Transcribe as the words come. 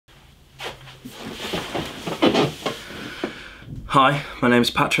Hi, my name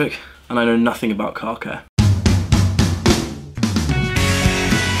is Patrick and I know nothing about car care.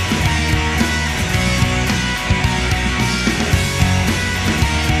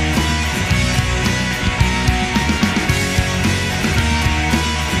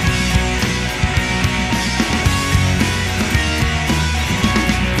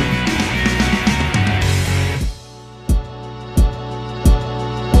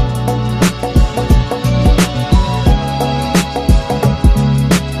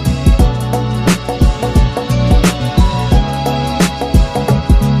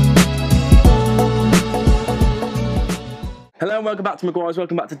 Hello and welcome back to Meguiar's,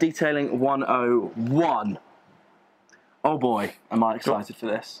 welcome back to Detailing 101. Oh boy, am I excited for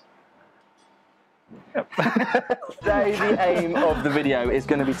this. Yep. Today the aim of the video is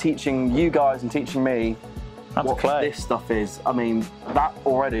going to be teaching you guys and teaching me what this stuff is. I mean, that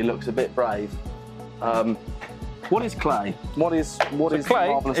already looks a bit brave. What is clay? What is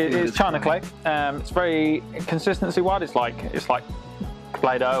clay? It's China clay. It's very consistency-wise. It's like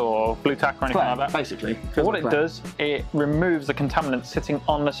Play-Doh or blue tack or anything like that. Basically. So what it does, it removes the contaminants sitting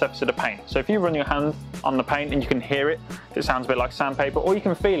on the surface of the paint. So if you run your hand on the paint and you can hear it, it sounds a bit like sandpaper, or you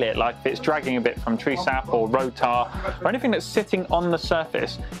can feel it like if it's dragging a bit from tree sap or road tar, or anything that's sitting on the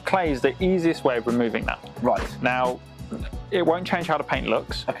surface, clay is the easiest way of removing that. Right. Now, it won't change how the paint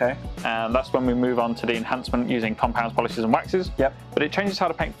looks. Okay. And that's when we move on to the enhancement using compounds, polishes and waxes. Yep. But it changes how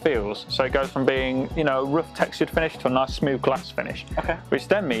the paint feels. So it goes from being, you know, rough textured finish to a nice smooth glass finish. Okay. Which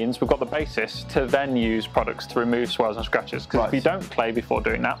then means we've got the basis to then use products to remove swirls and scratches. Because if you don't clay before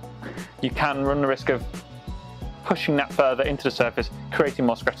doing that, you can run the risk of pushing that further into the surface, creating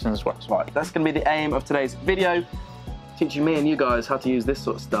more scratches and swirls. Right, that's going to be the aim of today's video, teaching me and you guys how to use this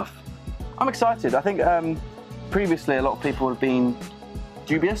sort of stuff. I'm excited. I think previously a lot of people have been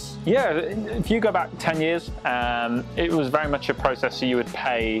dubious. Yeah, if you go back 10 years, it was very much a process you would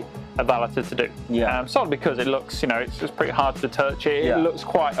pay a valeter to do. Yeah. Solely because it looks, you know, it's pretty hard to touch it. Yeah. It looks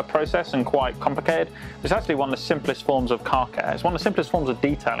quite a process and quite complicated. It's actually one of the simplest forms of car care. It's one of the simplest forms of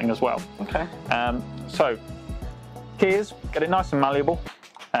detailing as well. Okay. So, key is get it nice and malleable,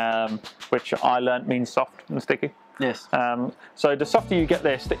 which I learnt means soft and sticky. Yes. So the softer you get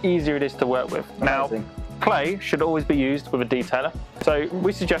this, the easier it is to work with. Amazing. Now, clay should always be used with a detailer. So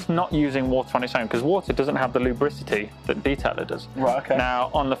we suggest not using water on its own because water doesn't have the lubricity that detailer does. Right, okay. Now,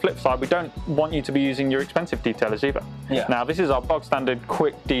 on the flip side, we don't want you to be using your expensive detailers either. Yeah. Now, this is our bog standard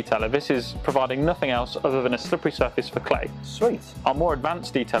quick detailer. This is providing nothing else other than a slippery surface for clay. Sweet. Our more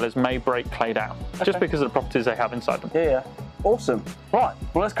advanced detailers may break clay down just because of the properties they have inside them. Yeah. Awesome. Right,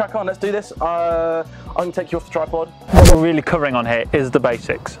 well let's crack on, let's do this. I can take you off the tripod. What we're really covering on here is the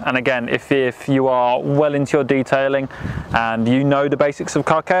basics. And again, if you are well into your detailing and you know the basics of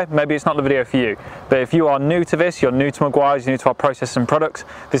car care, maybe it's not the video for you. But if you are new to this, you're new to Meguiar's, you're new to our processes and products,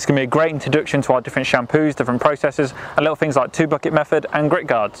 this is going to be a great introduction to our different shampoos, different processes, and little things like 2-bucket method and grit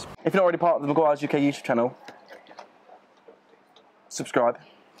guards. If you're not already part of the Meguiar's UK YouTube channel, subscribe.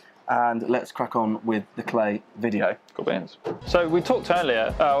 And let's crack on with the clay video. Cool beans. So we talked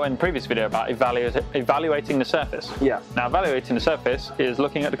earlier, in the previous video, about evaluating the surface. Yeah. Now, evaluating the surface is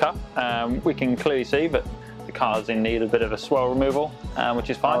looking at the car. We can clearly see that the car's in need of a bit of a swirl removal, which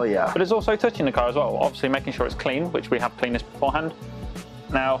is fine. Oh, yeah. But it's also touching the car as well. Obviously making sure it's clean, which we have cleaned this beforehand.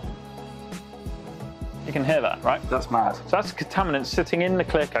 Now, you can hear that, right? That's mad. So that's contaminants sitting in the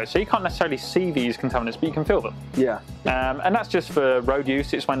clear coat. So you can't necessarily see these contaminants, but you can feel them. Yeah. And that's just for road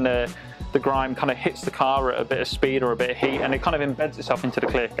use. It's when the grime kind of hits the car at a bit of speed or a bit of heat, and it kind of embeds itself into the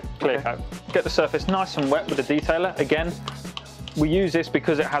clear coat. Get the surface nice and wet with the detailer. Again, we use this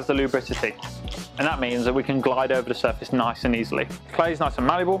because it has the lubricity. And that means that we can glide over the surface nice and easily. Clay is nice and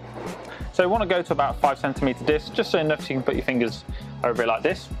malleable. So you want to go to about 5cm disc, just so enough so you can put your fingers over it like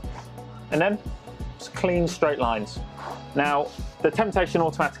this. And then clean straight lines. Now, the temptation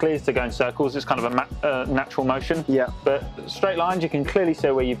automatically is to go in circles. It's kind of a natural motion. Yeah. But straight lines, you can clearly see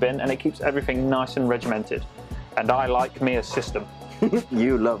where you've been, and it keeps everything nice and regimented. And I like me a system.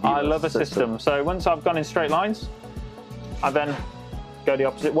 You love I love a system. So once I've gone in straight lines, I then go the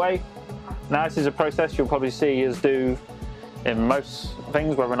opposite way. Now, this is a process you'll probably see us do in most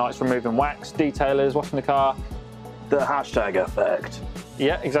things, whether or not it's removing wax, detailers, washing the car. The hashtag effect.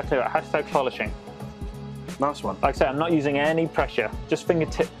 Yeah, exactly right. Hashtag polishing. Nice one. Like I say, I'm not using any pressure, just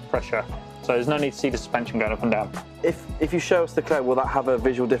fingertip pressure. So there's no need to see the suspension going up and down. If you show us the clay, will that have a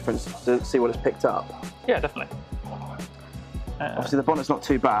visual difference to see what it's picked up? Yeah, definitely. Obviously the bonnet's not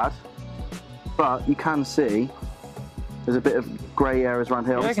too bad, but you can see there's a bit of grey areas around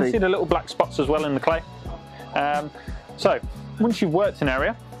here. Yeah, you can see the little black spots as well in the clay. So once you've worked an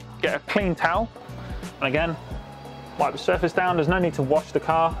area, get a clean towel, and again, wipe the surface down. There's no need to wash the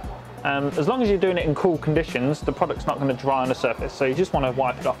car. As long as you're doing it in cool conditions, the product's not going to dry on the surface. So you just want to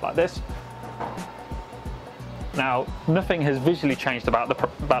wipe it off like this. Now, nothing has visually changed about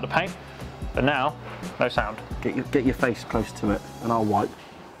the paint, but now, no sound. Get your face close to it, and I'll wipe.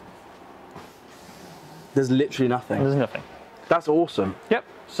 There's literally nothing. There's nothing. That's awesome. Yep.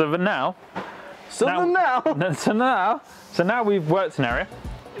 So for now. So now we've worked an area.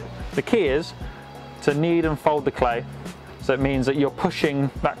 The key is to knead and fold the clay. So it means that you're pushing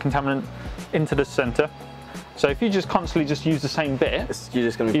that contaminant into the center. So if you just constantly just use the same bit, you're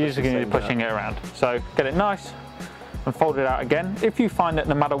just going to be pushing it around. So get it nice and fold it out again. If you find that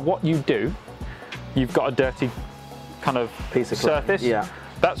no matter what you do, you've got a dirty kind of piece of surface,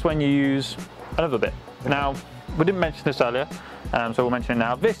 that's when you use another bit. Now, we didn't mention this earlier, so we'll mention it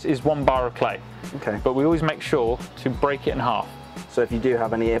now. This is 1 bar of clay, but we always make sure to break it in half. So if you do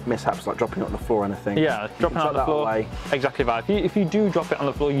have any mishaps, like dropping it on the floor or anything, dropping it on the floor, away. Exactly right. If you do drop it on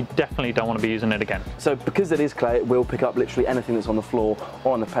the floor, you definitely don't want to be using it again. So because it is clay, it will pick up literally anything that's on the floor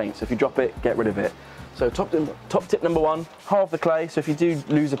or on the paint. So if you drop it, get rid of it. So top tip number 1, halve the clay. So if you do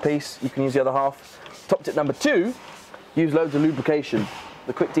lose a piece, you can use the other half. Top tip number 2, use loads of lubrication.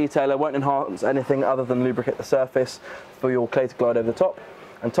 The quick detailer won't enhance anything other than lubricate the surface for your clay to glide over the top.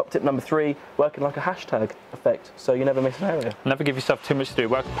 And top tip number 3, working like a hashtag effect, so you never miss an area. Never give yourself too much to do,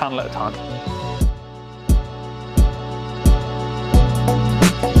 work a panel at a time.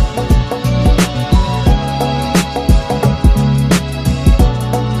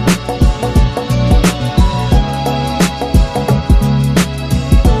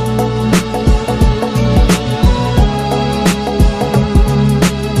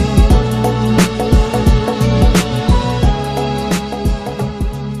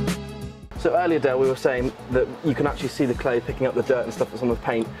 Earlier, we were saying that you can actually see the clay picking up the dirt and stuff that's on the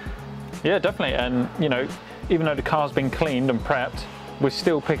paint. Yeah, definitely. And you know, even though the car's been cleaned and prepped, we're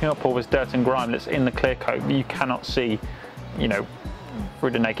still picking up all this dirt and grime that's in the clear coat that you cannot see, you know, through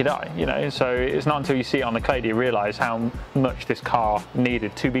the naked eye. You know, so it's not until you see it on the clay do you realise how much this car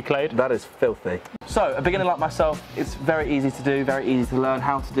needed to be clayed. That is filthy. So a beginner like myself, it's very easy to do, very easy to learn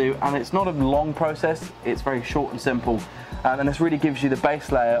how to do, and it's not a long process. It's very short and simple. And this really gives you the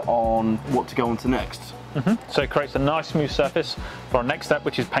base layer on what to go on to next. So it creates a nice smooth surface for our next step,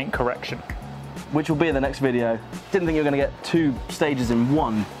 which is paint correction. Which will be in the next video. Didn't think you were going to get 2 stages in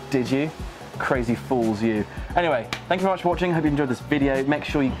one, did you? Crazy fools you. Anyway, thank you very much for watching. Hope you enjoyed this video. Make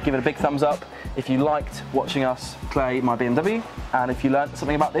sure you give it a big thumbs up if you liked watching us clay my BMW. And if you learned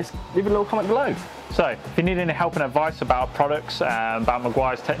something about this, leave a little comment below. So, if you need any help and advice about products, about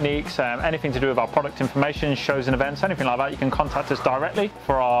Meguiar's techniques, anything to do with our product information, shows and events, anything like that, you can contact us directly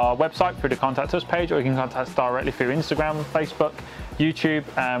for our website through the Contact Us page, or you can contact us directly through Instagram, Facebook, YouTube.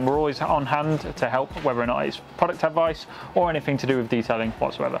 We're always on hand to help, whether or not it's product advice or anything to do with detailing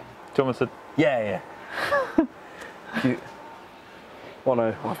whatsoever. Do you want me to? Yeah.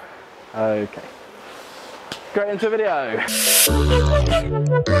 101. Okay. Straight into the video.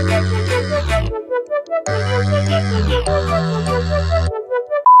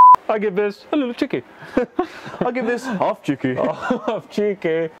 I give this a little cheeky. I'll give this half cheeky. Half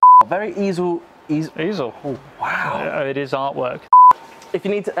cheeky. Very easel. Oh, wow. It is artwork. If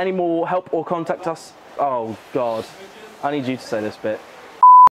you need any more help or contact us, oh God, I need you to say this bit.